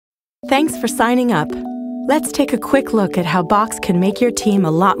Thanks for signing up. Let's take a quick look at how Box can make your team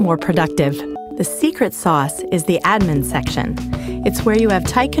a lot more productive. The secret sauce is the admin section. It's where you have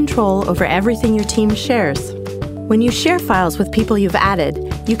tight control over everything your team shares. When you share files with people you've added,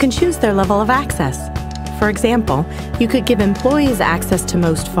 you can choose their level of access. For example, you could give employees access to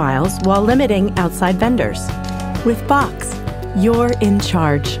most files while limiting outside vendors. With Box, you're in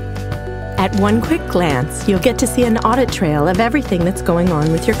charge. At one quick glance, you'll get to see an audit trail of everything that's going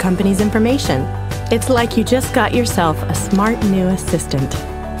on with your company's information. It's like you just got yourself a smart new assistant.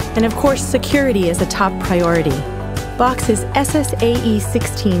 And of course, security is a top priority. Box is SSAE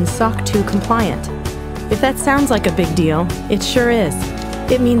 16 SOC 2 compliant. If that sounds like a big deal, it sure is.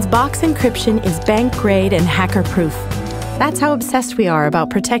 It means Box encryption is bank grade and hacker proof. That's how obsessed we are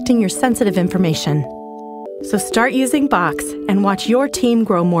about protecting your sensitive information. So start using Box and watch your team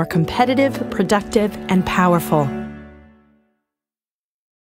grow more competitive, productive, and powerful.